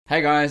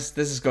Hey guys,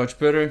 this is Coach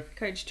Peter.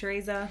 Coach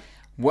Teresa.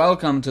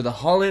 Welcome to the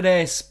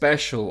holiday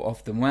special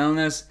of the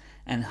Wellness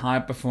and High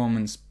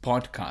Performance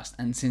podcast.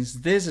 And since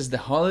this is the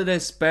holiday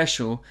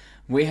special,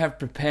 we have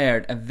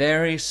prepared a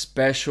very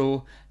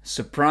special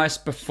surprise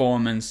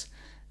performance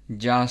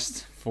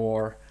just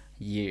for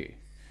you.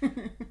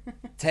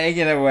 Take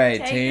it away,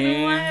 Take team.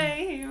 it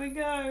away. Here we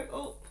go.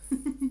 Oh.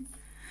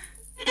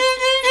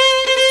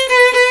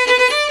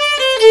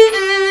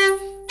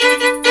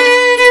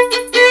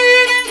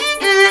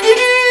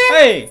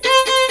 Hey!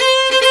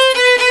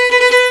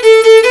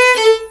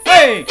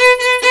 Hey!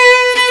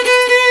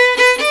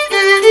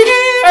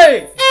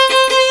 Hey!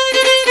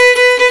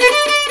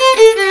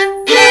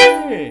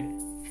 Hey!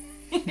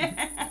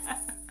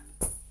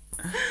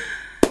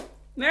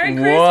 Merry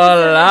Christmas,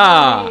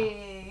 Voila!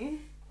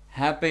 everybody.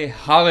 Happy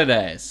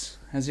holidays!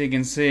 As you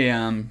can see,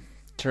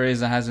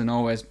 Teresa hasn't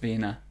always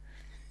been a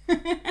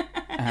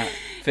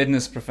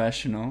fitness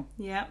professional.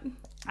 Yep.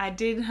 I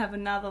did have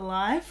another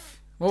life.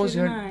 What was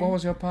Didn't I?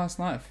 your past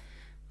life?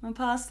 My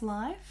past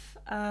life,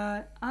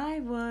 I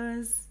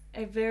was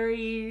a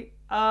very,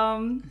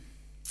 how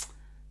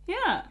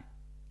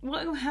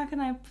can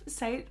I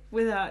say it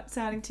without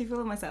sounding too full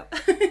of myself?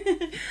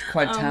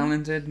 Quite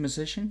talented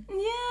musician?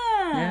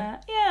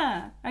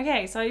 Yeah.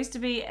 Okay, so I used to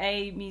be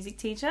a music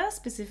teacher,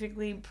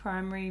 specifically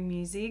primary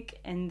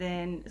music, and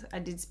then I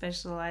did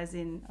specialize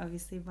in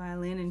obviously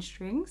violin and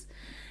strings,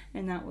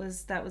 and that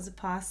was a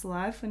past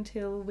life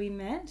until we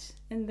met,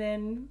 and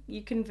then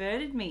you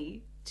converted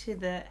me to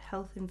the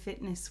health and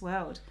fitness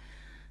world.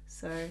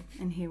 So,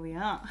 and here we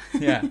are.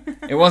 Yeah,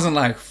 it wasn't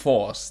like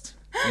forced,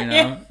 you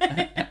know.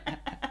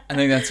 I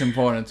think that's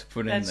important to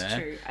put in there. That's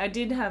true. I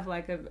did have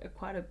like a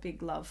quite a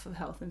big love for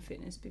health and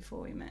fitness before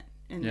we met,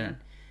 and then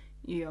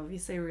you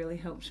obviously really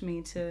helped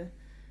me to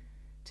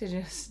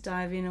just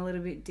dive in a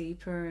little bit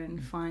deeper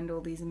and find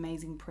all these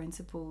amazing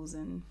principles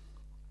and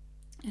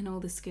all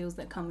the skills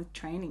that come with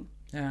training.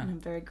 Yeah, and I'm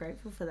very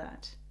grateful for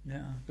that.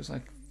 yeah, because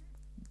like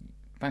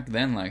back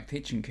then, like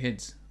teaching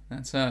kids,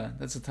 that's a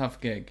tough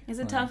gig. It's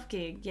a tough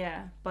gig,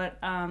 yeah, but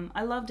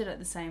I loved it at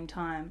the same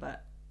time.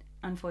 But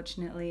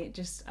unfortunately, it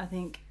just, I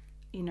think,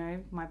 you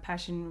know, my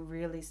passion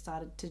really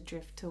started to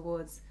drift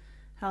towards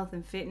health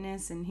and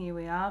fitness, and here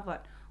we are.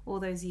 But all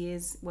those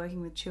years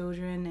working with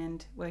children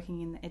and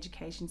working in the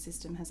education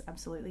system has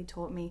absolutely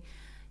taught me,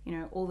 you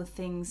know, all the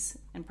things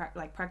and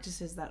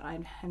practices that I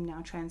have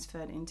now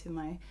transferred into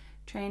my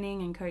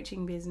training and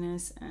coaching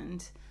business,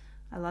 and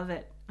I love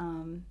it.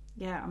 I'm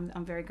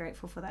very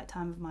grateful for that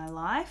time of my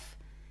life,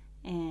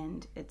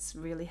 and it's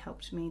really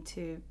helped me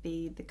to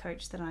be the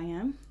coach that I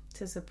am,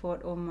 to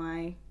support all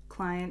my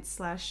clients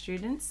 /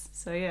 students.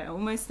 So yeah, I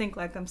almost think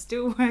like I'm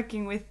still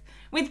working with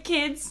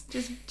kids,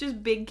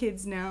 just big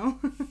kids now.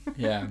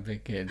 Yeah,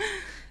 big kids.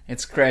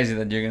 It's crazy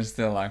that you can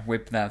still like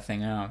whip that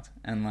thing out,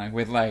 and like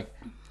with like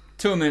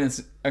 2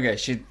 minutes. Okay,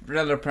 she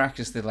rather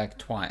practiced it like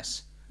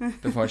twice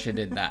before she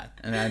did that,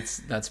 and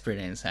that's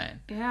pretty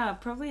insane. Yeah, I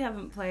probably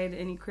haven't played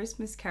any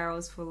Christmas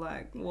carols for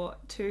like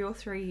 2 or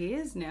 3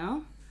 years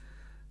now.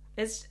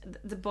 It's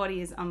the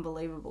body is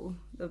unbelievable.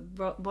 The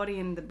body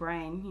and the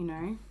brain, you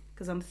know.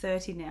 Because I'm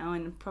 30 now,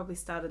 and probably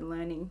started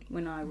learning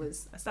when I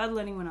was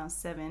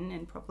 7,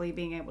 and probably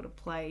being able to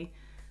play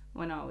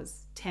when I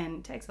was 10.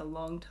 It takes a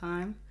long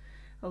time.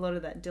 A lot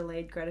of that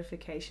delayed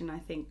gratification, I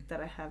think,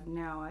 that I have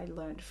now, I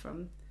learned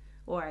from,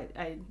 or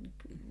I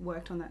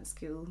worked on that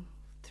skill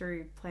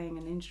through playing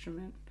an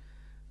instrument.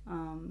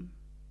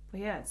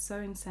 But yeah, it's so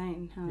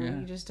insane how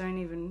you just don't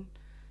even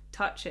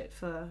touch it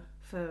for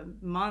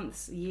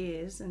months,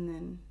 years, and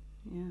then,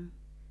 yeah.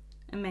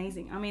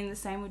 Amazing. I mean, the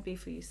same would be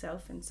for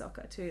yourself in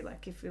soccer too.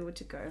 Like if you were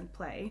to go and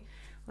play,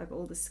 like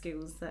all the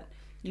skills that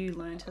you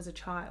learnt as a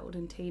child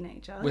and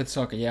teenager. With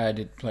soccer, yeah, I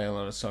did play a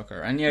lot of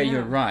soccer, and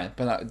you're right.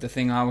 But the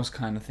thing I was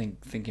kind of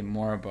thinking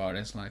more about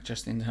is like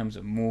just in terms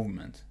of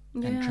movement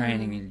and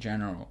training in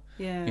general.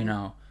 Yeah. You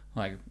know,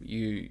 like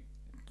you,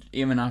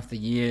 even after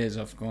years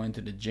of going to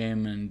the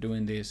gym and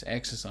doing these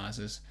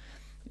exercises,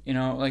 you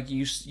know, like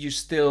you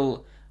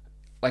still.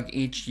 Like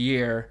each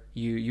year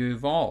you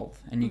evolve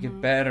and you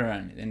get better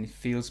and it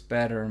feels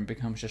better and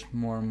becomes just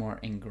more and more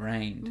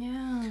ingrained.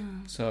 Yeah.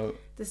 So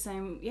the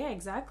same, yeah,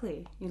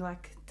 exactly. You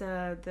like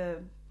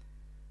the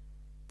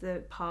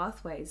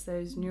pathways,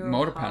 those neural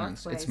motor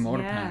pathways. patterns. It's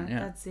motor pattern, yeah.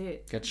 That's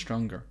it. Get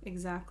stronger.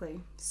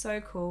 Exactly. So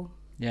cool.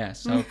 Yeah,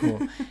 so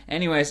cool.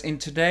 Anyways, in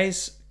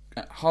today's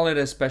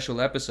holiday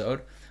special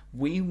episode,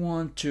 we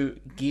want to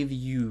give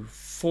you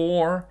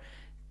 4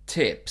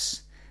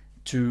 tips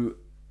to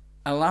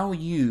allow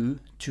you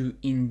to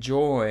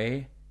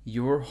enjoy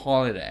your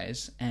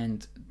holidays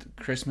and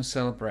Christmas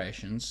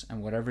celebrations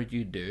and whatever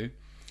you do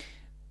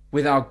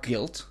without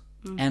guilt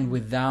and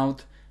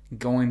without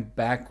going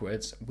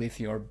backwards with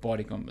your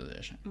body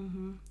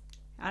composition.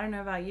 I don't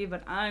know about you,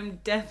 but I'm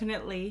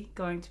definitely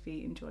going to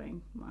be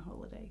enjoying my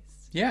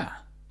holidays. Yeah.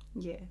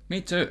 Yeah. Me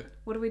too.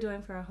 What are we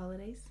doing for our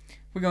holidays?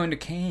 We're going to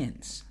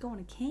Cairns.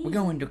 Going to Cairns. We're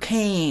going to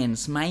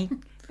Cairns, mate.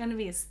 It's going to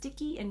be a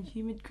sticky and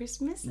humid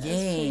Christmas, as per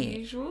Yeah.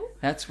 usual.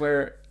 That's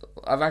where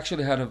I've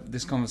actually had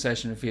this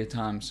conversation a few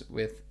times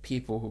with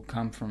people who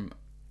come from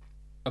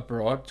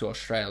abroad to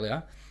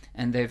Australia,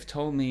 and they've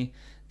told me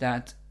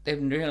that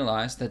they've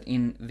realized that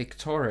in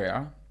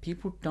Victoria,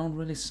 people don't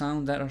really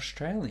sound that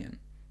Australian.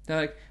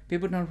 They're like,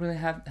 people don't really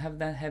have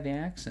that heavy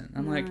accent.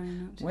 I'm No, like,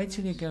 not too wait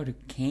till you much. go to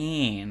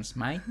Cairns,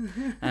 mate.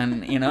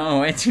 And,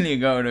 wait till you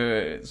go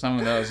to some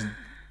of those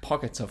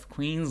pockets of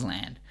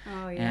Queensland.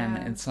 Oh, yeah.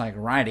 And it's like,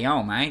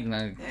 righty-o, mate.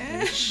 Like,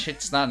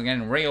 shit's starting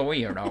getting real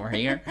weird over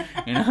here.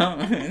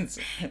 It's,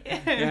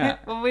 yeah.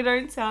 Well, we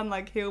don't sound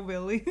like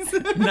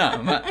hillbillies.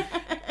 No, but...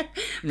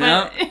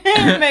 No.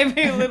 But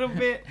maybe a little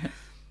bit.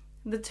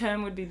 The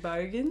term would be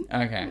bogan.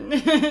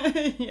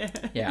 Okay. Yeah.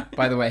 Yeah.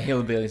 By the way,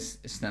 hillbilly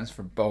stands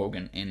for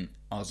bogan in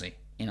Aussie,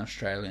 in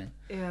Australian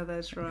Yeah,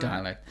 that's right.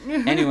 dialect.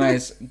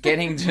 Anyways,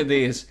 getting to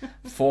these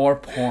 4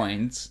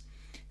 points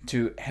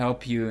to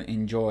help you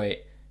enjoy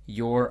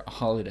your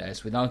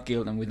holidays without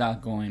guilt and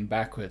without going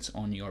backwards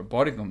on your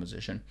body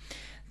composition.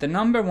 The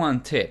number 1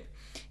 tip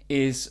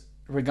is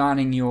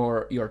regarding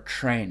your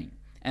training.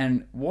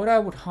 And what I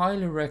would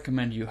highly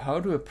recommend you how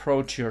to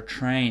approach your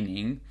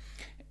training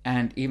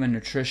and even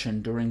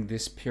nutrition during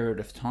this period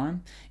of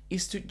time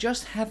is to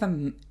just have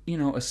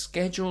a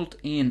scheduled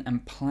in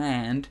and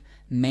planned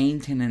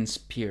maintenance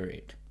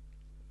period.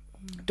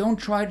 Don't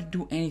try to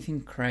do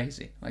anything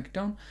crazy. Like,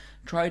 don't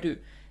try to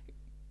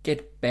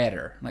get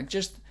better. Like,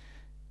 just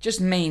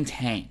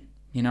maintain.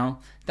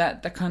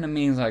 That kind of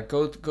means like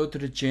go to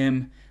the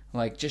gym.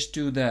 Like, just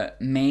do the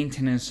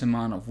maintenance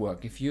amount of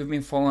work. If you've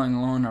been following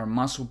along our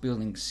muscle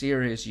building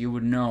series, you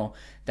would know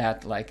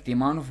that like the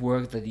amount of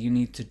work that you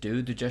need to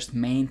do to just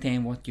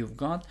maintain what you've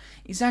got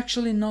is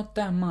actually not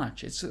that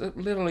much. It's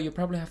literally, you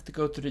probably have to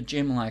go to the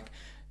gym like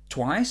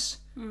twice,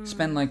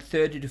 spend like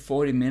 30 to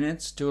 40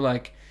 minutes, do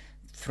like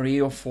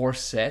 3 or 4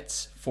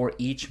 sets for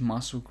each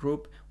muscle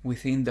group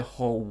within the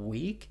whole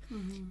week,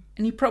 and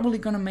you're probably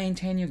going to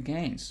maintain your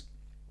gains.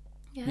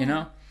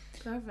 Yeah.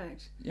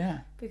 Perfect.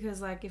 Yeah.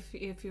 Because like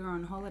if you're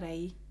on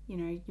holiday,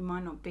 you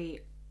might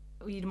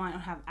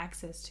not have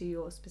access to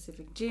your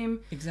specific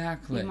gym.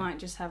 Exactly. You might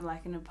just have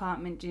like an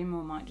apartment gym,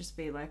 or might just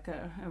be like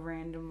a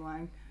random,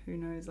 like, who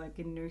knows, like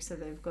in Noosa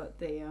they've got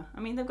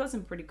they've got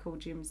some pretty cool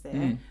gyms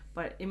there,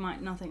 but it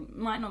might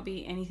not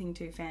be anything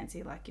too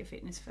fancy like your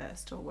Fitness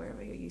First or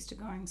wherever you're used to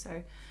going.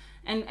 So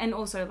and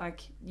also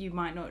like you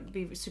might not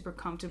be super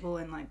comfortable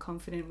and like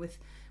confident with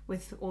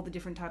all the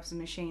different types of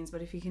machines,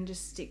 but if you can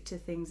just stick to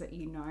things that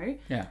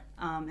yeah,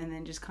 and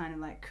then just kind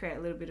of like create a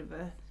little bit of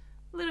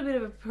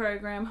a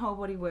program, whole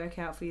body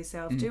workout for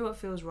yourself, do what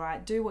feels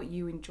right, do what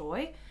you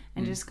enjoy,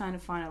 and just kind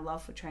of find a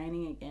love for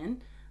training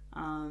again,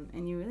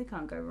 and you really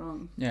can't go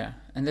wrong. Yeah,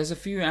 and there's a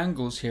few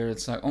angles here.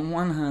 It's like, on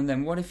one hand,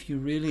 then what if you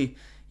really,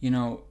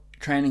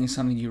 training is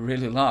something you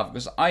really love?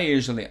 Because I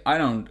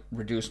don't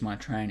reduce my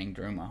training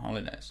during my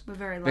holidays. We're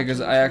very lucky.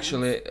 Because I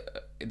actually,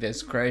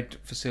 there's great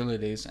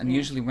facilities, and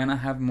usually when I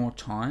have more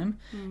time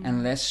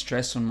and less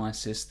stress on my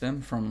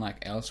system from like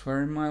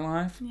elsewhere in my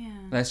life,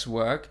 less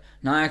work,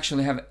 now I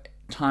actually have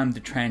time to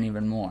train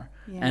even more.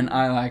 And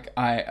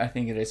I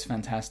think it is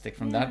fantastic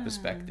from that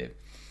perspective.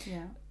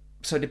 Yeah.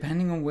 So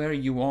depending on where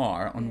you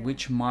are, on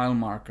which mile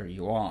marker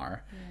you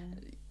are,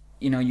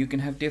 you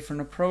can have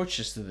different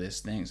approaches to these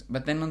things.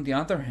 But then on the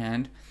other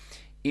hand,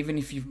 even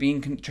if you've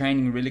been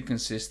training really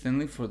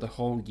consistently for the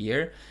whole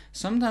year,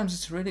 sometimes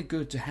it's really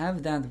good to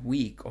have that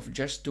week of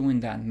just doing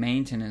that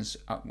maintenance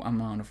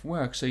amount of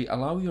work, so you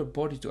allow your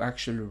body to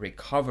actually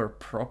recover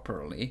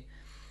properly,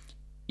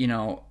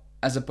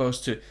 as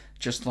opposed to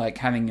just like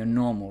having your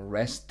normal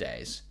rest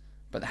days,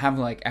 but have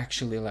like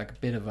actually like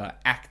a bit of an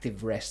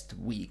active rest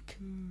week.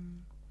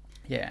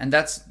 Yeah, and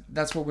that's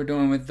what we're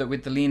doing with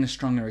the Leaner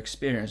Stronger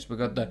experience. We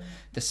got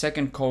the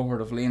second cohort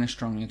of Leaner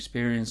Stronger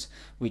experience,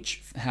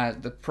 which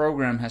the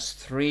program has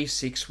 3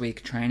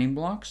 6-week training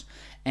blocks,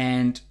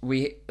 and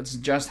we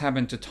just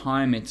happened to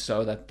time it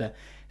so that the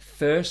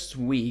first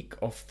week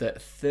of the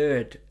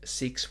third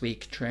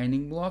 6-week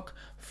training block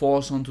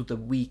falls onto the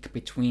week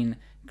between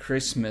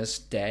Christmas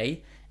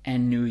Day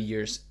and New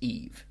Year's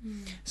Eve.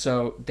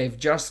 So they've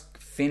just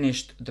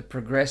finished the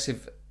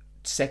progressive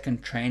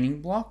second training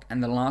block,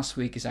 and the last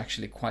week is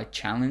actually quite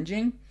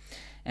challenging,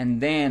 and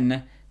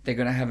then they're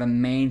going to have a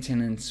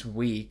maintenance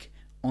week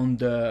on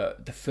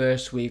the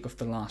first week of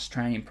the last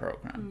training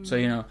program. So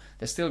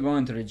they're still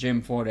going to the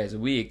gym 4 days a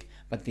week,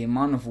 but the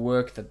amount of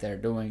work that they're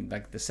doing,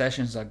 like the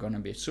sessions are going to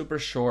be super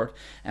short,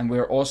 and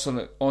we're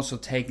also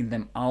taking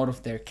them out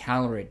of their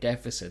calorie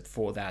deficit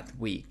for that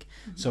week.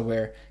 So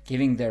we're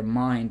giving their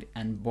mind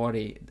and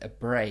body a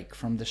break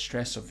from the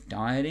stress of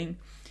dieting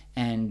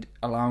and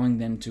allowing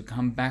them to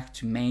come back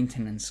to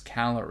maintenance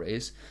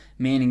calories,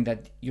 meaning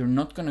that you're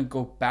not going to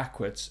go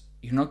backwards.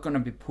 You're not going to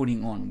be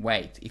putting on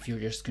weight if you're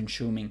just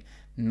consuming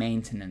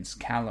maintenance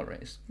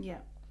calories. Yeah,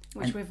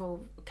 which we've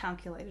all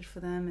calculated for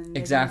them. And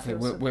exactly,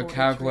 we're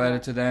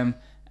calculated to them,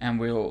 and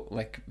we'll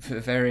like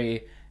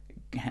very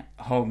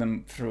hold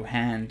them through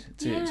hand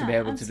to be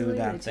able to do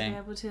that thing.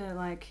 To be able to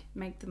like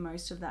make the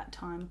most of that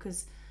time,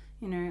 because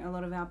You know, a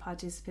lot of our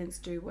participants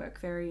do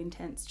work very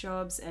intense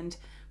jobs, and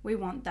we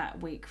want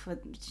that week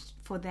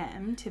for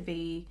them to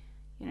be,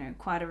 you know,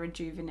 quite a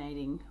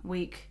rejuvenating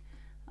week,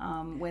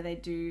 where they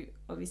do,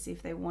 obviously,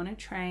 if they want to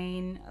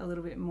train a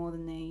little bit more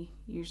than they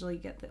usually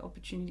get the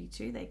opportunity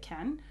to, they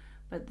can.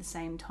 But at the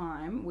same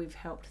time, we've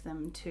helped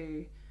them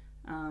to,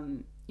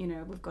 you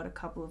know, we've got a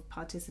couple of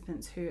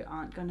participants who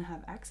aren't going to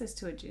have access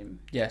to a gym.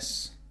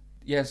 Yes,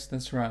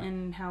 that's right.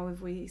 And how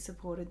have we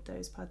supported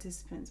those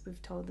participants?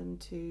 We've told them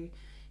to,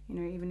 you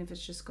know, even if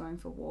it's just going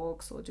for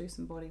walks or do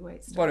some body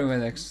weight stuff. Body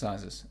weight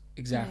exercises,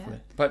 exactly.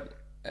 Yeah. But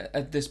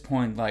at this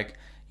point, like,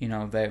 you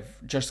know, they've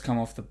just come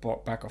off the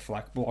back of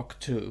like block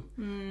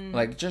 2.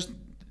 Like, just,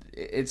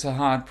 it's a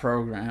hard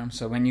program.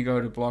 So when you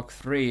go to block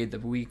 3, the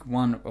week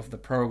 1 of the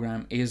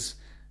program is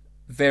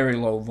very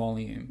low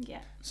volume.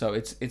 Yeah. So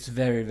it's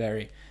very,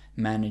 very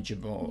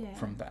manageable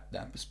from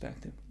that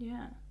perspective.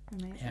 Yeah.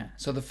 Amazing. Yeah.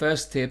 So the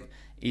first tip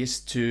is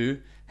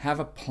to have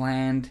a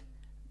planned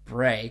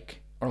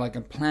break or like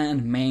a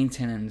planned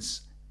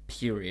maintenance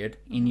period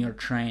in your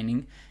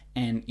training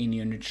and in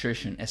your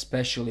nutrition,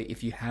 especially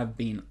if you have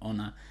been on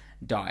a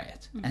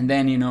diet. And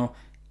then, you know,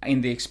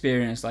 in the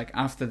experience, like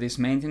after this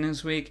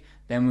maintenance week,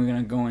 then we're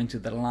going to go into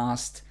the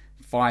last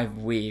 5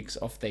 weeks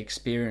of the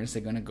experience.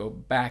 They're going to go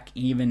back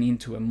even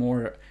into a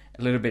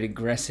little bit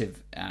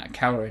aggressive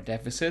calorie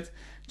deficit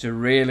to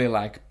really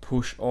like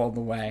push all the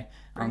way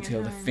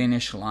until the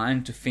finish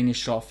line, to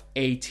finish off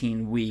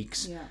 18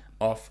 weeks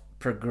of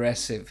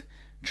progressive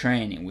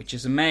training, which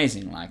is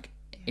amazing. Like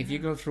if you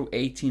go through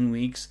 18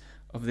 weeks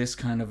of this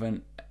kind of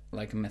a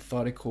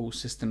methodical,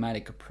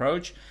 systematic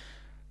approach,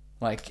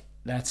 like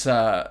that's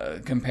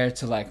compared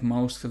to like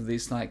most of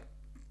these like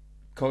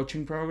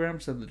coaching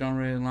programs that don't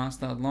really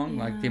last that long,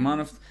 like the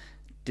amount of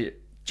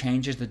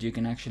changes that you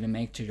can actually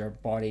make to your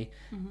body,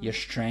 your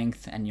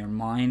strength and your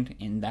mind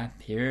in that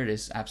period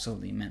is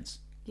absolutely immense.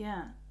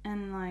 Yeah.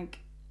 And like,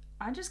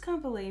 I just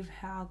can't believe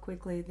how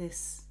quickly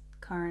this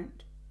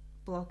current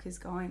block is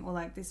going, or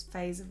like this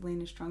phase of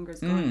Leaner Stronger is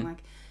going.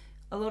 Like,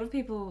 a lot of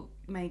people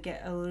may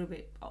get a little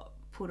bit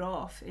put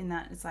off in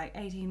that it's like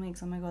 18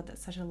 weeks, oh my god,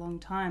 that's such a long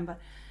time. But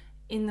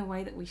in the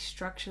way that we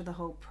structure the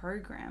whole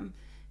program,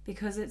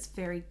 because it's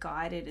very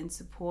guided and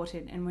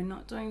supported, and we're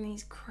not doing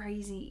these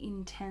crazy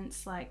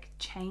intense like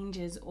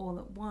changes all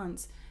at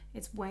once,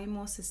 it's way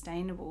more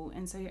sustainable.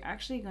 And so you're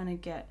actually going to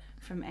get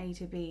from A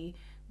to B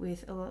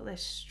with a lot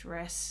less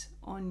stress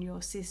on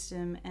your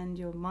system and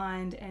your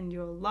mind and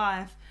your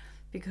life,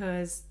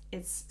 because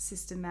it's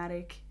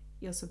systematic,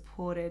 you're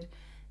supported,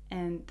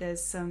 and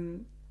there's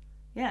some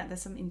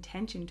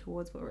intention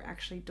towards what we're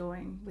actually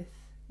doing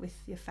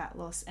with your fat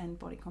loss and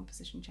body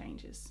composition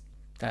changes.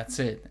 That's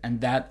it. And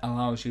that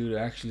allows you to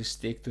actually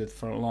stick to it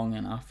for long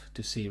enough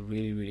to see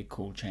really, really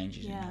cool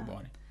changes in your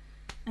body.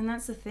 And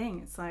that's the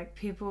thing. It's like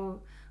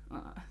people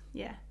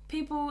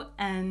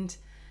and,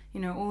 you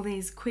know, all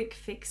these quick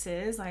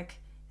fixes, like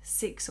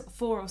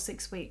 4 or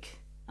 6 week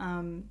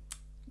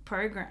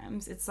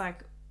programs. It's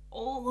like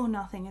all or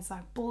nothing. It's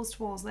like balls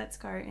to walls, let's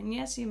go. And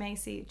yes, you may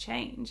see a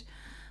change,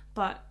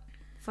 but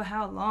for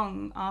how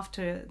long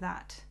after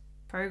that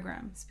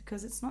programs?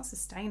 Because it's not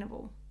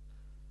sustainable.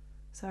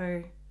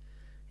 So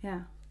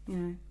yeah, you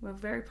know, we're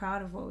very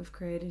proud of what we've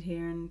created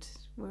here, and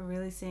we're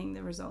really seeing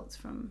the results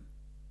from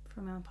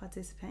our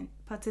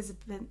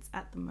participants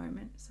at the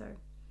moment. So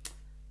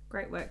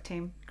great work,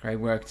 team.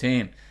 Great work,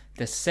 team.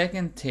 The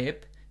second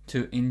tip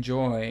to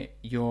enjoy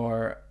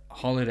your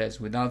holidays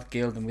without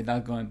guilt and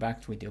without going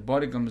back with your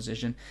body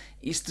composition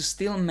is to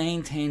still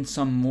maintain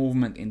some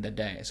movement in the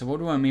day. So what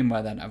do I mean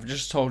by that? I've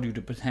just told you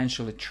to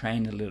potentially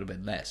train a little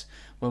bit less.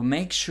 Well,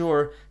 make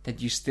sure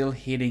that you're still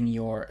hitting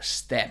your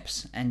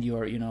steps and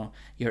your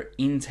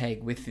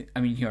intake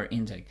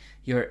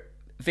your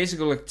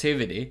physical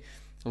activity,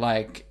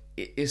 like,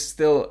 is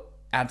still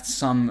at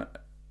some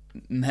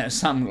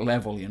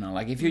level, you know.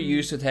 Like if you're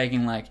used to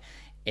taking like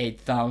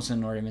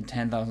 8,000 or even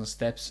 10,000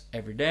 steps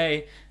every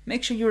day,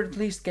 make sure you're at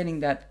least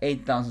getting that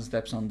 8,000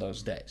 steps on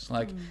those days.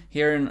 Like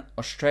here in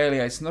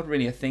Australia, it's not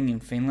really a thing. In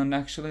Finland,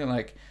 actually,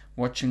 like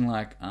watching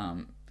like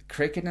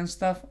cricket and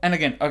stuff. And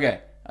again,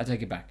 okay, I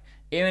take it back.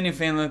 Even in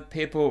Finland,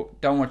 people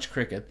don't watch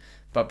cricket,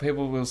 but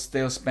people will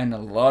still spend a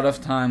lot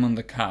of time on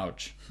the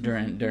couch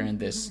during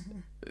this,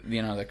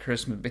 you know, the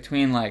Christmas,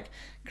 between like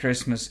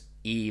Christmas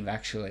Eve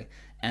actually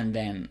and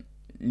then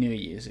New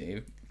Year's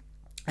Eve.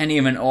 And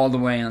even all the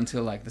way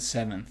until like the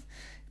 7th.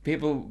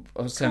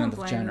 7th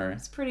of January.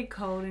 It's pretty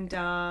cold and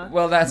dark.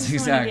 Well, that's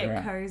exactly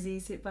right. Get cozy,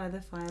 sit by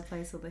the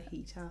fireplace or the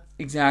heater.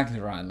 Exactly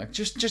right. Like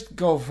just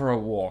go for a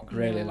walk,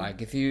 really. Yeah.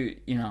 Like if you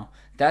know,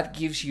 that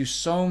gives you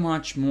so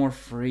much more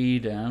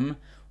freedom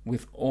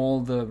with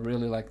all the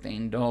really like the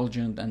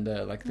indulgent and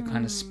the like the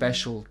kind of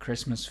special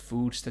Christmas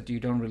foods that you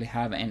don't really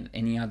have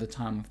any other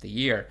time of the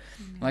year.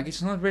 Like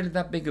it's not really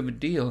that big of a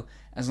deal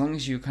as long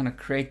as you kind of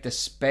create the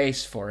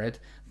space for it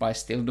by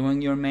still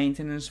doing your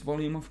maintenance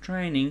volume of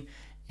training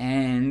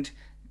and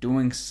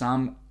doing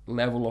some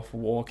level of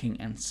walking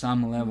and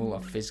some level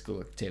of physical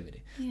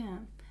activity. Yeah.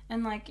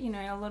 And like, you know,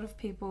 a lot of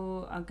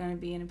people are going to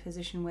be in a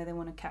position where they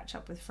want to catch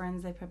up with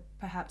friends they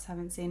perhaps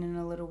haven't seen in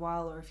a little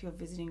while, or if you're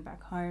visiting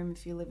back home,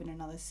 if you live in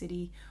another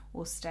city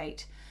or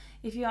state.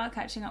 If you are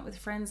catching up with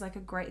friends, like a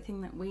great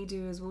thing that we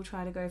do is we'll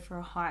try to go for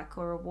a hike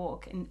or a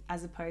walk, and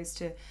as opposed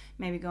to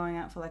maybe going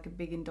out for like a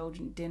big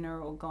indulgent dinner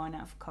or going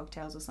out for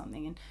cocktails or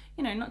something. And,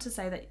 you know, not to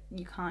say that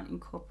you can't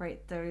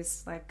incorporate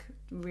those like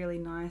really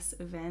nice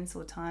events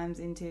or times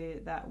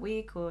into that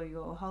week or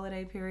your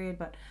holiday period,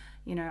 but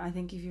you know, I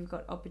think if you've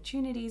got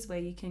opportunities where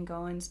you can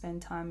go and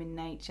spend time in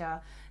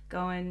nature,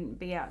 go and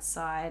be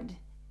outside,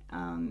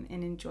 and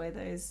enjoy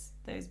those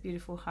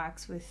beautiful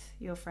hikes with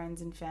your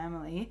friends and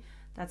family,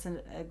 that's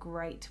a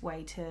great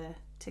way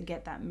to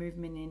get that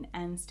movement in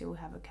and still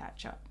have a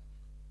catch up.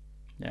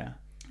 Yeah.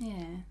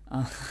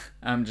 Yeah.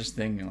 I'm just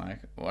thinking, like,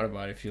 what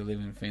about if you live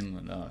in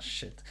Finland? Oh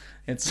shit!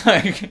 It's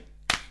like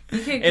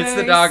it's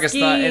the darkest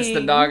time. It's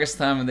the darkest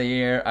time of the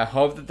year. I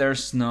hope that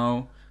there's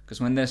snow. Because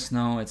when there's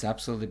snow, it's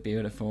absolutely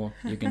beautiful.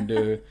 You can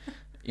do,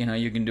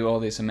 you can do all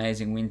these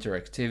amazing winter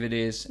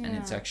activities, and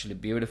it's actually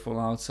beautiful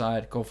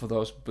outside. Go for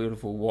those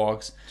beautiful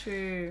walks.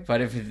 True. But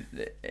if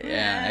it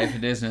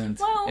isn't,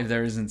 if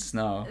there isn't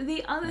snow.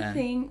 The other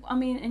thing, I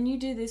mean, and you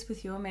do this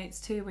with your mates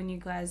too when you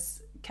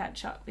guys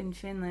catch up in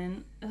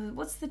Finland.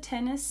 What's the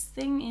tennis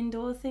thing,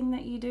 indoor thing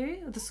that you do?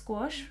 The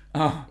squash?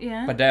 Oh,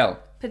 yeah. Padel.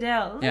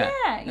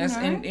 Yeah, that's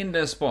in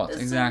the sports.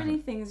 There's exactly. so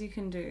many things you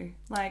can do.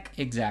 Like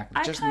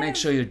exactly. Just make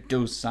sure you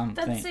do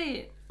something. That's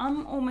it.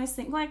 I'm almost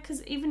thinking, like,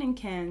 because even in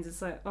Cairns,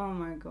 it's like, oh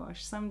my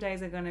gosh, some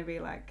days are going to be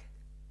like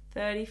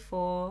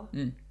 34,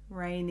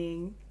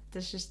 raining.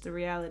 That's just the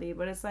reality.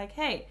 But it's like,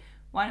 hey,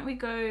 why don't we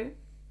go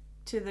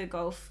to the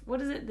golf? What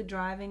is it? The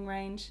driving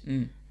range,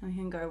 and we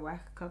can go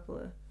whack a couple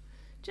of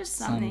just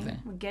something.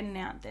 We're getting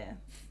out there.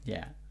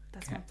 Yeah,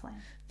 that's my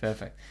plan.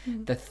 Perfect.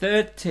 The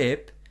third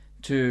tip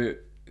to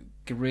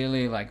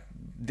really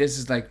this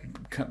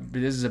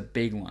is a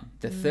big one.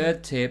 The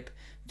third tip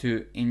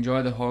to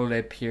enjoy the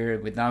holiday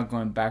period without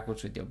going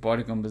backwards with your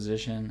body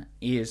composition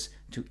is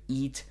to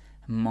eat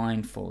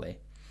mindfully.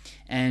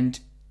 And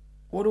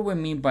what do we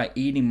mean by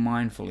eating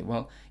mindfully?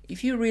 Well,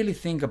 if you really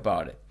think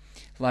about it,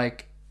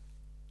 like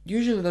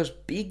usually those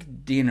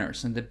big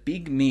dinners and the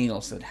big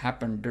meals that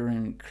happen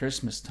during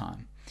Christmas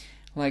time,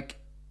 like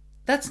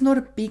that's not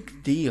a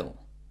big deal.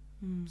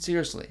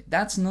 Seriously,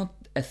 that's not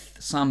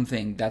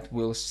something that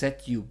will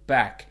set you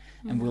back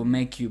and will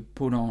make you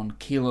put on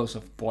kilos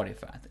of body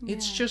fat.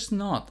 It's just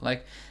not.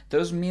 Like,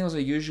 those meals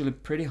are usually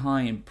pretty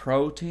high in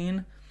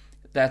protein.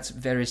 That's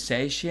very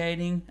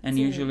satiating, and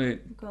usually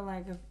you've got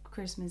like a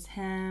Christmas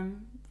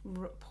ham,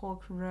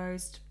 pork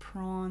roast,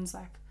 prawns,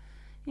 like,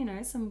 you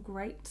know, some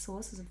great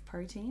sources of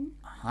protein.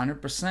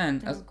 100%.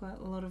 And we've got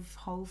a lot of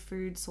whole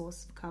food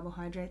sources of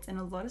carbohydrates and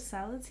a lot of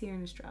salads here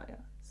in Australia.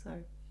 So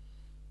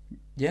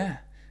yeah.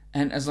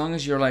 And as long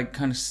as you're like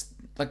kind of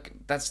like,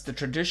 that's the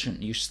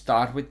tradition. You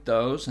start with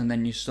those and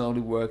then you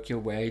slowly work your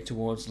way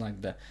towards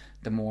like the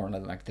more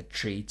like the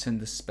treats and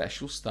the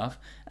special stuff.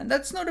 And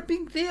that's not a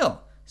big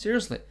deal.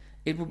 Seriously.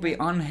 It would be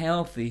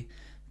unhealthy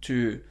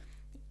to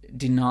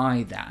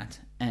deny that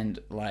and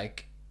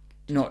like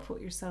not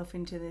put yourself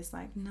into this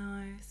like,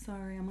 no,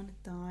 sorry, I'm on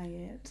a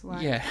diet.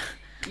 Like,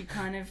 you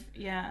kind of,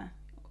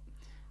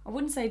 I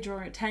wouldn't say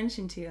draw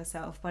attention to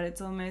yourself, but it's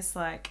almost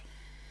like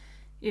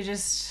you're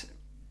just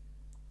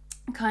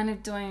kind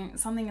of doing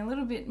something a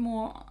little bit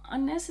more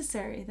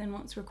unnecessary than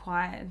what's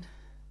required.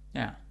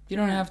 Yeah. You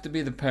don't have to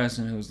be the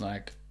person who's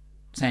like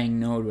saying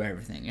no to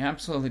everything. You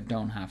absolutely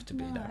don't have to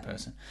be that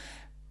person.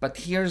 But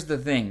here's the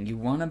thing. You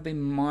want to be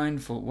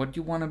mindful. What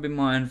you want to be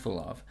mindful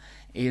of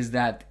is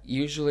that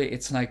usually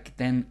it's like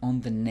then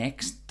on the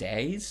next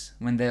days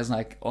when there's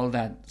like all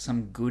that,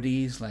 some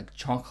goodies like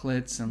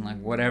chocolates and like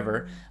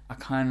whatever are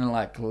kind of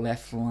like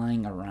left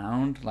lying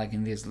around like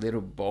in these little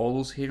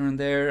bowls here and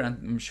there. And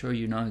I'm sure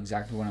you know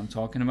exactly what I'm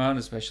talking about,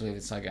 especially if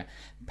it's like a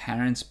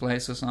parent's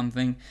place or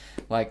something.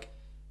 Like,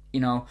 you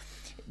know,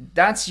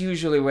 that's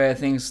usually where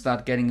things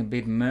start getting a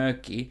bit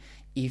murky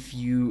if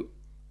you're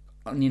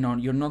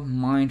not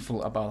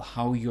mindful about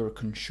how you're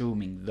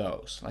consuming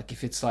those. Like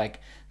if it's like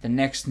the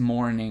next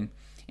morning,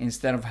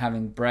 instead of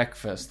having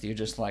breakfast, you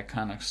just like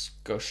kind of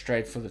go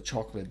straight for the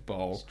chocolate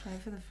bowl.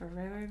 Straight for the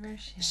Ferrero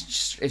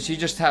Rocher. If you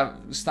just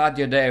start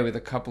your day with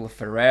a couple of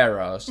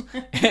Ferreros,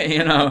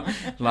 you know,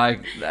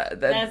 like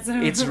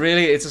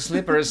it's a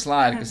slippery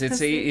slide because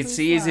it's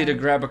easy to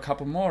grab a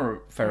couple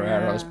more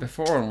Ferreros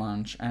before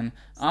lunch and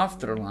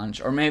after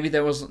lunch, or maybe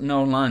there was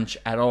no lunch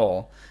at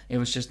all. It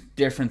was just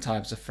different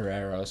types of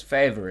Ferreros,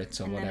 favorites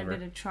or whatever. And then a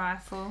bit of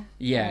trifle.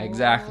 Yeah,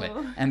 exactly.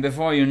 And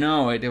before you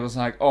know it, it was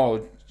like,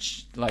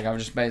 like I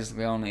was just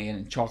basically only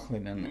eating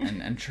chocolate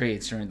and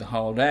treats during the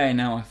whole day.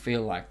 Now I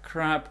feel like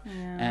crap.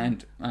 Yeah.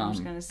 And I'm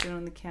just going to sit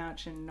on the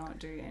couch and not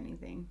do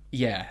anything.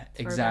 Yeah,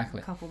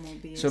 exactly. A couple more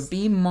beers. So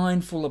be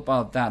mindful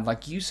about that.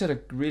 Like you said, a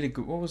really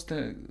good, what was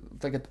a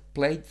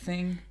plate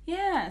thing?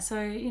 Yeah,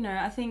 so, you know,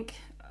 I think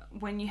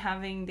when you're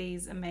having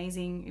these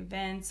amazing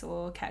events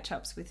or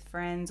catch-ups with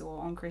friends or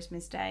on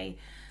Christmas Day,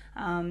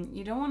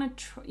 You don't want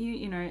to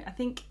you know, I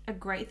think a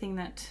great thing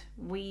that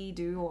we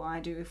do, or I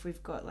do if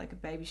we've got like a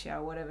baby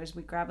shower or whatever, is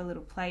we grab a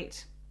little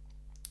plate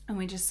and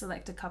we just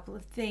select a couple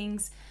of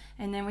things,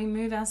 and then we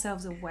move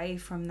ourselves away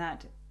from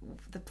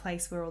the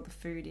place where all the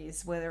food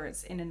is, whether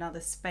it's in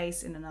another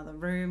space, in another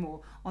room,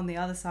 or on the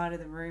other side of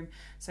the room,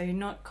 so you're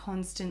not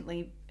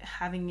constantly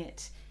having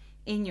it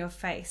in your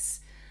face.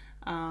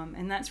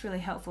 And that's really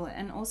helpful,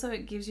 and also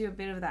it gives you a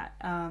bit of that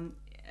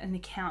an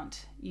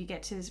account. You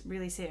get to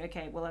really see,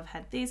 okay, well, I've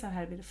had this, I've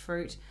had a bit of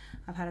fruit,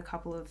 I've had a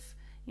couple of,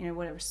 you know,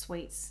 whatever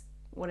sweets,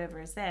 whatever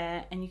is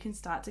there, and you can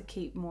start to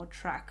keep more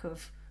track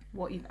of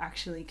what you've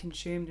actually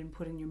consumed and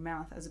put in your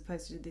mouth, as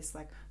opposed to this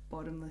like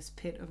bottomless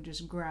pit of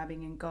just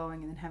grabbing and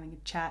going and then having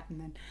a chat, and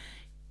then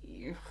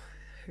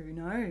who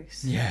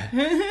knows. Yeah,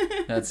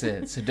 that's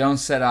it. So don't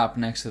set up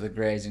next to the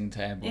grazing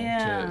table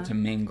to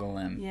mingle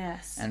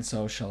and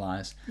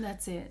socialize.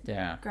 That's it.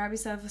 Yeah. Grab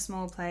yourself a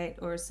small plate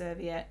or a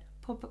serviette,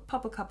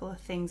 pop a couple of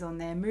things on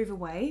there, move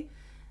away,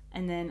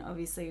 and then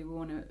obviously we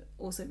want to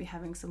also be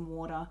having some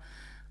water,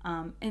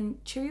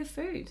 and chew your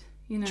food.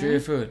 You know, chew your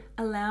food.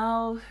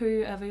 Allow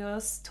whoever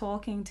you're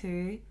talking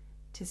to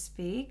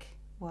speak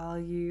while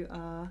you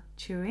are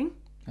chewing.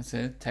 That's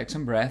it. Take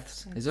some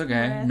breaths. It's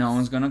okay. No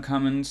one's gonna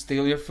come and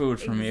steal your food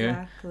from you.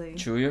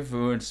 Chew your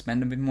food.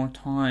 Spend a bit more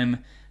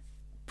time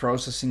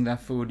processing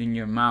that food in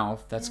your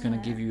mouth. That's gonna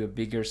give you a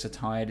bigger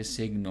satiety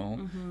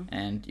signal,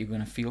 and you're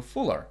gonna feel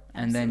fuller.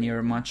 And then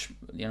you're much,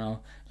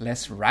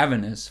 less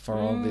ravenous for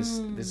all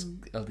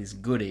these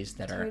goodies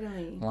that are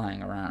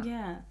lying around.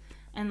 Yeah,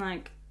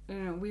 and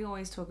we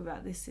always talk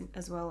about this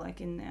as well. Like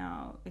in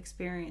our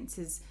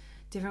experiences,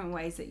 different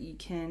ways that you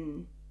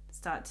can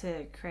start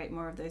to create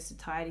more of those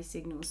satiety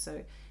signals.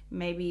 So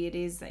maybe it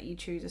is that you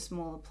choose a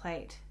smaller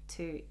plate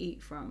to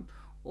eat from,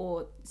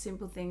 or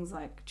simple things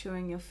like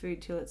chewing your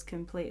food till it's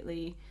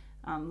completely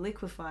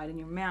liquefied in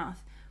your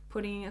mouth,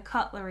 putting a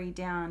cutlery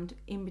down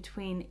in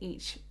between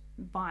each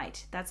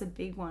bite. That's a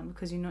big one,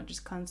 because you're not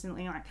just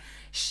constantly like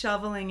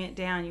shoveling it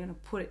down. You're going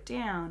to put it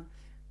down,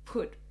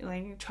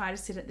 try to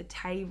sit at the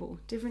table.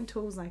 Different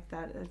tools like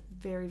that are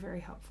very, very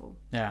helpful.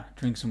 Yeah,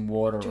 drink some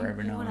water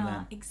every now and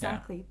then.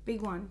 Exactly. Yeah.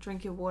 Big one.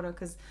 Drink your water,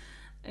 because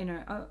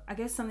I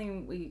guess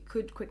something we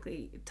could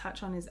quickly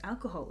touch on is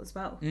alcohol as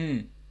well.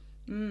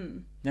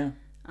 Yeah.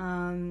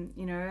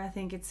 I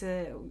think it's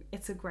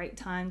a great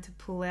time to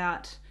pull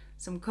out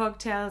some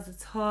cocktails.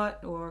 It's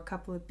hot, or a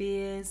couple of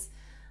beers.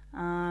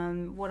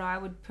 What I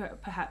would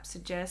perhaps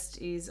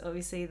suggest is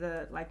obviously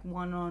the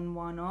one on,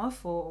 one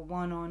off, or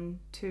 1 on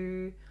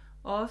 2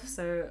 off.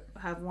 So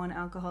have one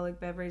alcoholic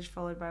beverage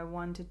followed by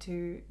 1 to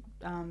 2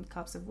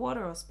 cups of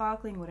water, or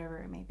sparkling, whatever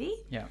it may be.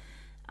 Yeah.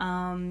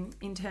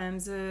 In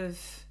terms of,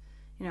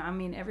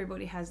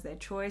 everybody has their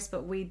choice,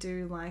 but we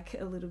do like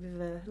a little bit of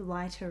a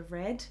lighter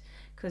red,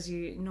 because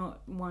you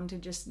not want to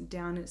just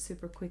down it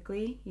super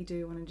quickly. You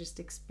do want to just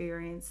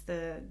experience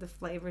the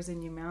flavors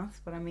in your mouth.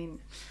 But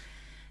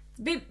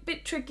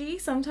bit tricky.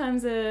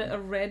 Sometimes a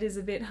red is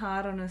a bit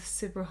hard on a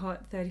super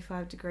hot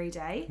 35-degree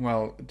day.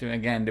 Well,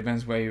 again,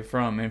 depends where you're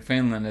from. In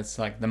Finland, it's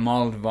like the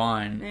mulled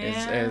wine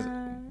is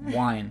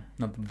wine,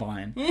 not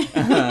vine.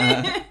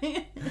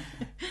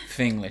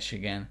 Finglish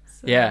again.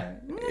 So, yeah,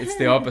 it's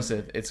the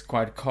opposite. It's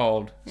quite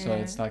cold, so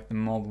it's like the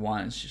mulled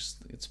wine.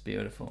 It's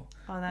beautiful.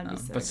 Oh, that'd be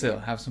so But still,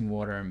 have some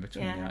water in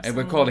between. Yeah,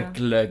 we call it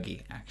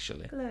glöggi,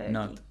 actually.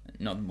 Glöggi.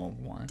 Not mulled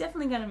wine.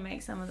 Definitely going to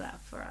make some of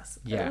that for us.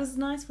 Yeah. It was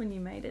nice when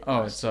you made it.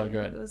 Oh, it's so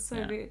good. It was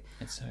so good.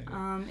 It's so good.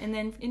 And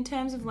then in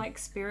terms of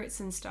spirits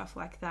and stuff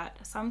like that,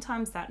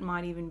 sometimes that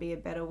might even be a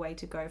better way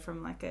to go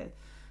from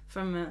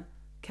a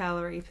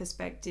calorie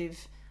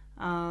perspective.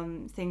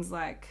 Things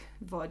like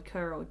vodka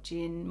or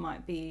gin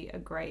might be a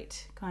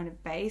great kind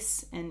of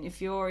base. And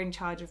if you're in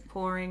charge of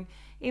pouring,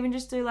 even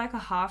just do a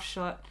half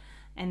shot,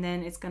 and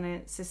then it's going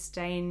to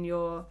sustain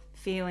your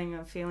feeling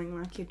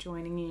like you're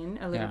joining in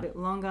a little bit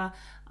longer.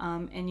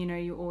 And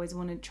you always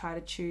want to try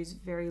to choose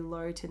very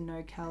low to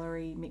no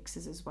calorie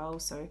mixes as well.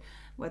 So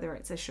whether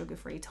it's a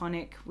sugar-free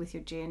tonic with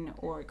your gin,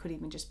 or it could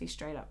even just be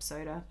straight up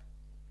soda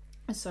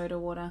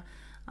water,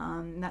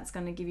 that's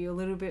going to give you a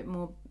little bit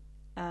more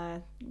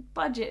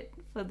budget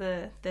for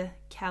the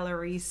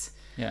calories,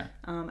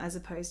 as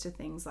opposed to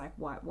things like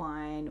white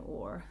wine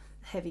or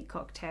heavy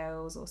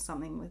cocktails or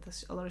something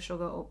with a lot of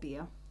sugar, or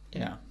beer.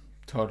 Yeah,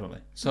 totally.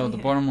 So the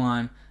bottom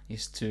line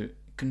is to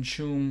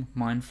consume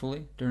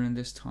mindfully during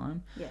this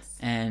time. Yes.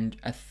 And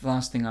the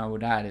last thing I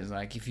would add is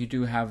if you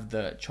do have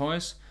the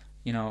choice,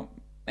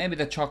 maybe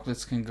the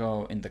chocolates can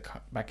go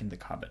back in the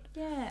cupboard.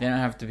 Yeah. They don't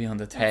have to be on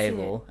the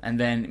table, and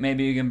then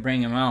maybe you can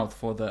bring them out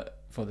for the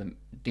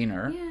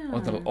dinner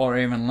or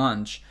even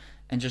lunch,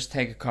 and just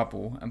take a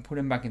couple and put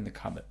them back in the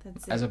cupboard.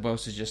 As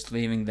opposed to just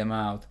leaving them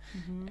out.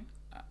 Mm-hmm.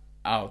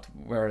 Out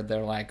where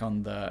they're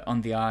on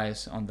the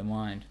eyes, on the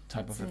mind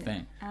type of a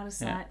thing. Out of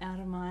sight, out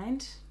of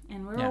mind.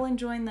 And we're all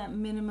enjoying that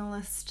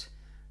minimalist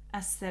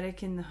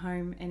aesthetic in the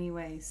home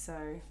anyway.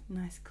 So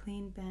nice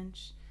clean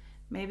bench.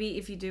 Maybe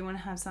if you do want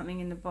to have something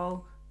in the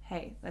bowl,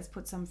 hey, let's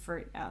put some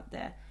fruit out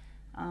there.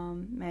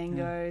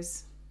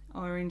 Mangoes,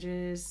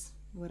 oranges,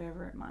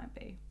 whatever it might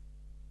be.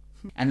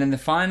 And then the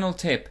final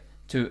tip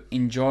to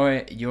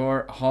enjoy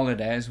your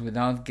holidays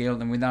without guilt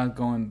and without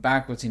going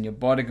backwards in your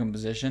body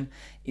composition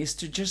is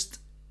to just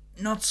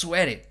not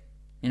sweat it.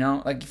 You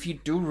know, like if you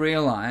do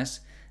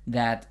realize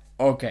that,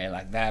 okay,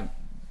 like that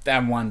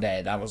one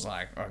day that was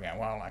like, okay,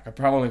 well, like I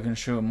probably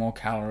consume more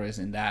calories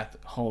in that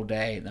whole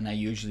day than I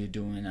usually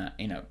do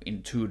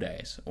in 2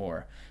 days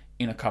or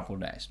in a couple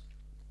of days.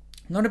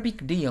 Not a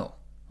big deal,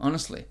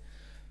 honestly.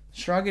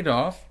 Shrug it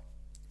off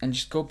and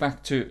just go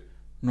back to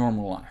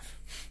normal life.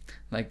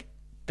 Like,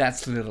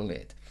 that's literally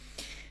it.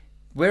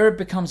 Where it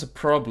becomes a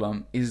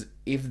problem is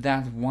if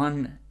that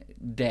one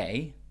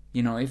day,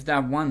 if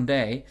that one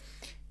day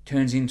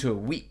turns into a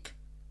week.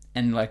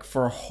 And like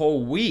for a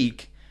whole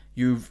week,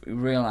 you've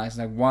realized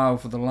like, wow,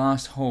 for the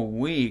last whole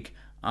week,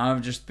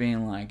 I've just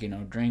been like,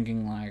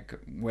 drinking like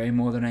way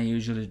more than I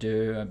usually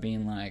do. I've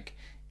been like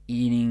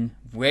eating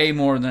way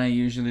more than I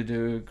usually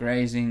do,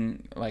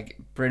 grazing like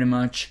pretty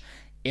much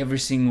every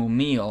single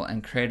meal,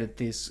 and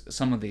created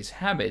some of these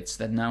habits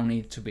that now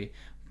need to be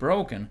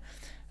broken.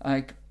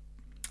 Like,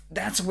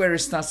 that's where it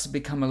starts to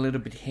become a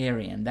little bit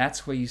hairy, and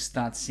that's where you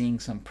start seeing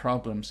some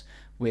problems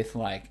with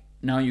like,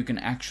 now you can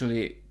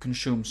actually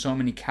consume so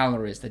many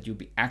calories that you'll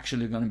be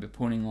actually going to be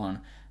putting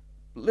on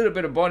a little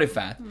bit of body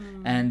fat,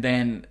 and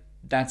then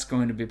that's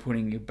going to be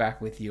putting you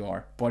back with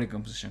your body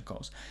composition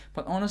goals.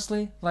 But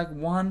honestly, like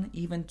 1,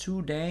 even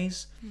 2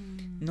 days,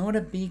 not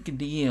a big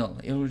deal.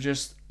 You're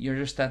just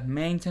at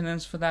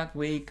maintenance for that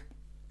week,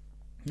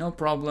 no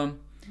problem.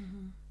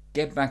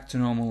 Get back to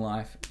normal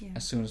life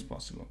as soon as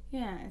possible.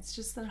 Yeah, it's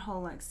just that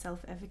whole like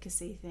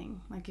self-efficacy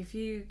thing. Like if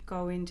you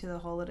go into the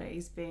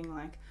holidays being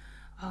like,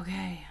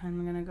 okay,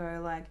 I'm gonna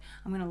go like,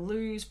 I'm gonna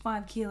lose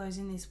 5 kilos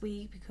in this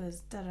week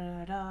because da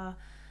da da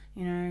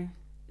da,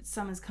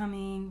 summer's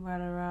coming, rah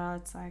rah rah.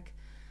 It's like,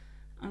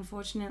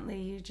 unfortunately,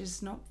 you're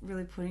just not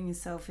really putting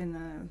yourself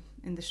in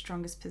the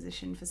strongest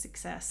position for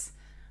success.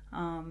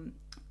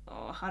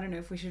 I don't know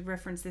if we should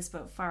reference this,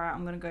 but far out,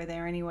 I'm going to go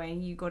there anyway.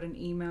 You got an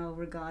email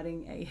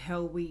regarding a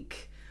Hell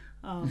Week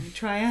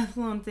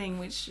triathlon thing,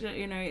 which,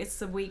 it's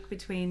the week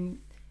between...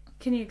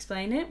 Can you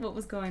explain it? What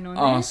was going on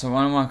there? So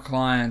one of my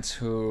clients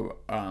who,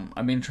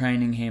 I've been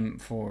training him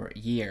for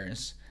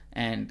years,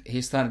 and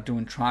he started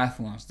doing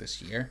triathlons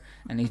this year,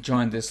 and he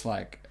joined this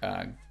like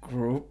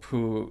group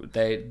who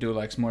they do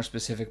like more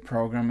specific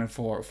programming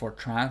for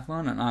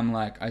triathlon, and I'm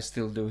like, I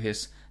still do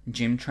his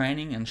gym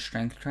training and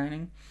strength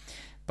training,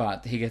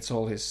 but he gets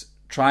all his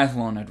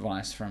triathlon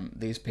advice from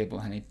these people,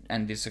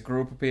 and it's a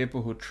group of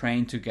people who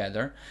train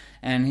together.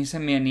 And he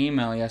sent me an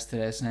email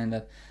yesterday saying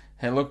that,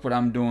 hey, look what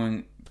I'm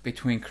doing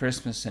between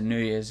Christmas and New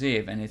Year's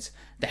Eve, and it's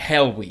the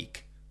Hell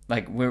Week.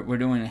 Like we're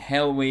doing a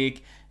Hell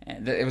Week.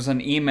 And it was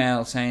an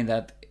email saying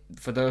that,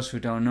 for those who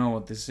don't know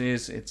what this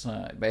is, it's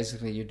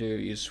basically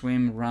you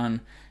swim,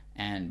 run,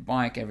 and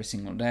bike every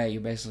single day. You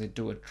basically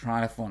do a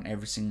triathlon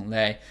every single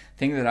day. The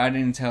thing that I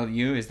didn't tell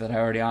you is that I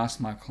already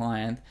asked my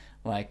client,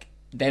 like,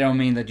 they don't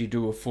mean that you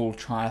do a full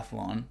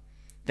triathlon.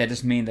 They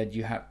just mean that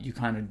you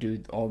kind of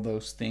do all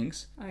those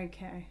things.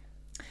 Okay.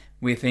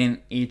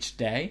 Within each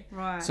day.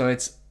 Right. So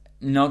it's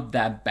not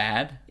that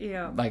bad.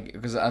 Yeah. Like,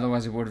 because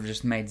otherwise it would have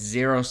just made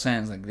zero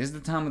sense. Like, this is the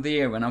time of the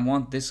year when I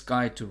want this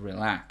guy to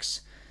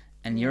relax,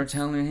 and you're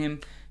telling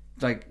him,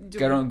 like,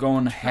 go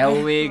on a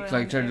Hell Week,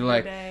 like, try to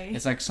like,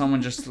 it's like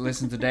someone just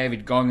listened to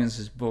David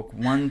Goggins' book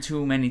one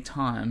too many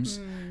times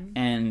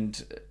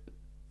and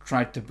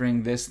tried to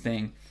bring this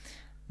thing.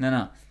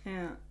 No.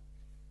 Yeah.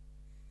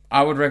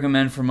 I would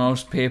recommend for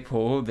most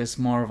people this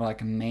more of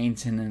like a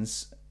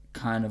maintenance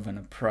kind of an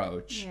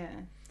approach. Yeah.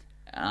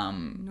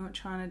 Not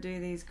trying to do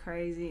these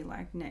crazy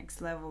like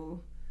next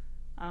level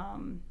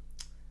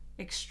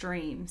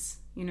extremes.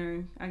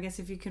 I guess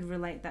if you could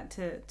relate that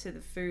to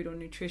the food or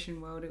nutrition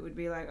world, it would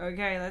be like,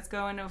 okay, let's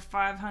go into a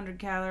 500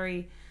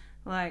 calories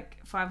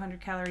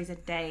a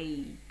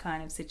day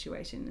kind of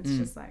situation. It's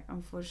just like,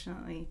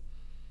 unfortunately,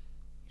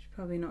 you're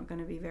probably not going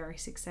to be very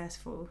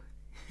successful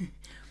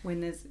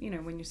when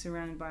you're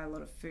surrounded by a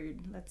lot of food,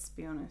 let's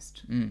be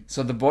honest.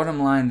 So the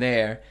bottom line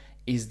there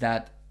is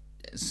that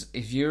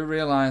if you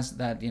realize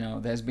that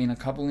there's been a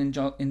couple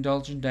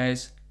indulgent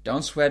days,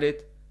 don't sweat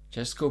it,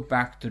 just go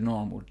back to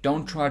normal.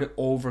 Don't try to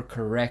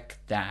overcorrect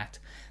that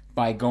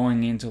by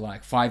going into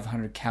like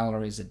 500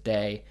 calories a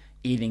day,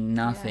 eating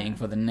nothing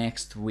for the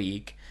next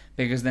week,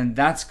 because then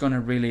that's going to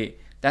really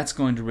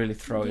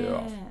throw you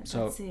off.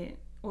 So that's it.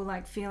 Or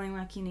like feeling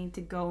like you need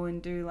to go and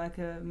do like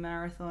a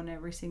marathon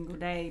every single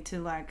day to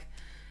like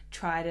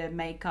try to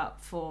make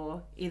up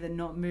for either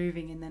not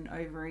moving and then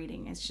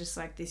overeating. It's just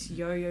like this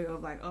yo-yo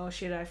of like, oh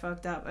shit, I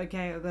fucked up.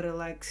 Okay, I've got to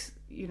like,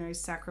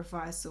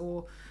 sacrifice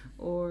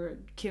or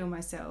kill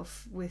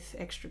myself with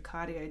extra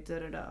cardio,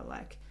 da-da-da.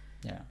 Like,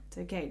 yeah, it's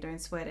okay, don't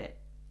sweat it.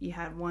 You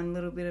had one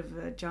little bit of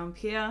a jump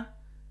here.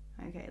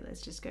 Okay,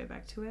 let's just go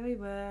back to where we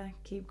were.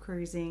 Keep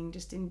cruising.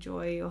 Just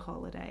enjoy your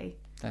holiday.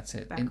 That's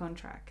it. Back on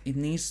track. It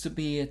needs to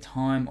be a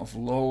time of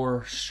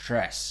lower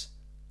stress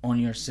on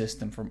your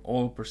system from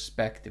all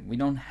perspective. We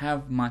don't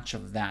have much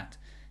of that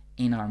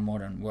in our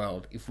modern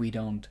world if we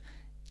don't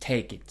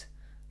take it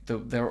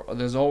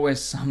there's always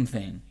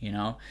something, you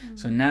know.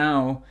 So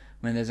now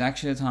when there's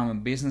actually a time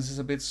when business is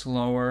a bit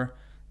slower,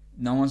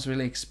 no one's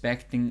really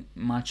expecting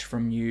much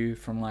from you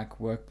from like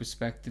work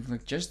perspective,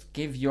 like just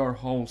give your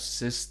whole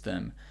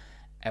system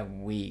a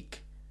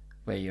week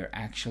where you're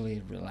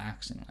actually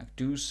relaxing. Like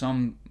do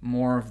some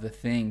more of the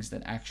things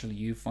that actually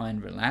you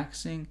find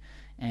relaxing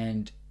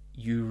and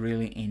you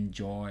really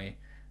enjoy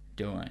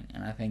doing.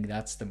 And I think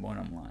that's the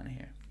bottom line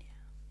here.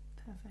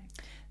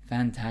 Perfect.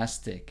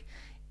 Fantastic.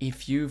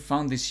 If you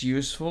found this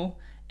useful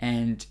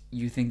and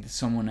you think that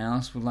someone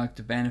else would like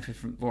to benefit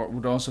from, or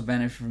would also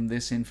benefit from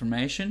this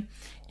information,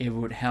 it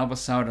would help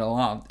us out a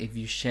lot if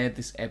you shared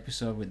this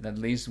episode with at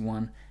least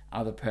one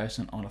other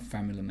person or a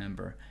family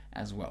member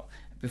as well.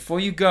 Before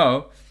you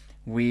go,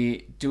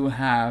 we do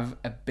have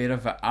a bit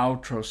of an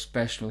outro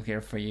special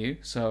here for you.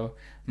 So,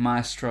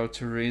 Maestro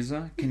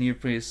Teresa, can you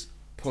please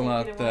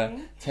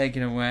take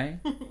it away?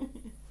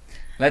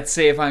 Let's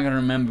see if I can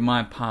remember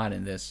my part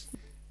in this.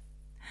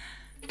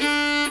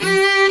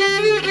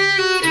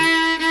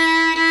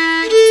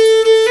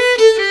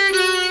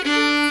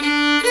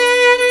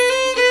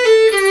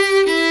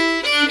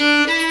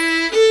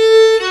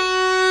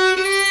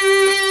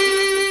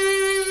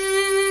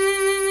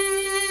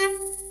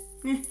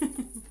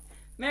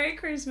 Merry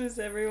Christmas,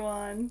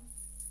 everyone.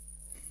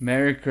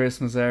 Merry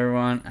Christmas,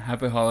 everyone.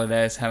 Happy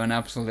holidays. Have an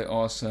absolutely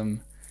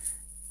awesome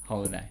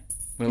holiday.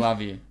 We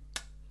love you.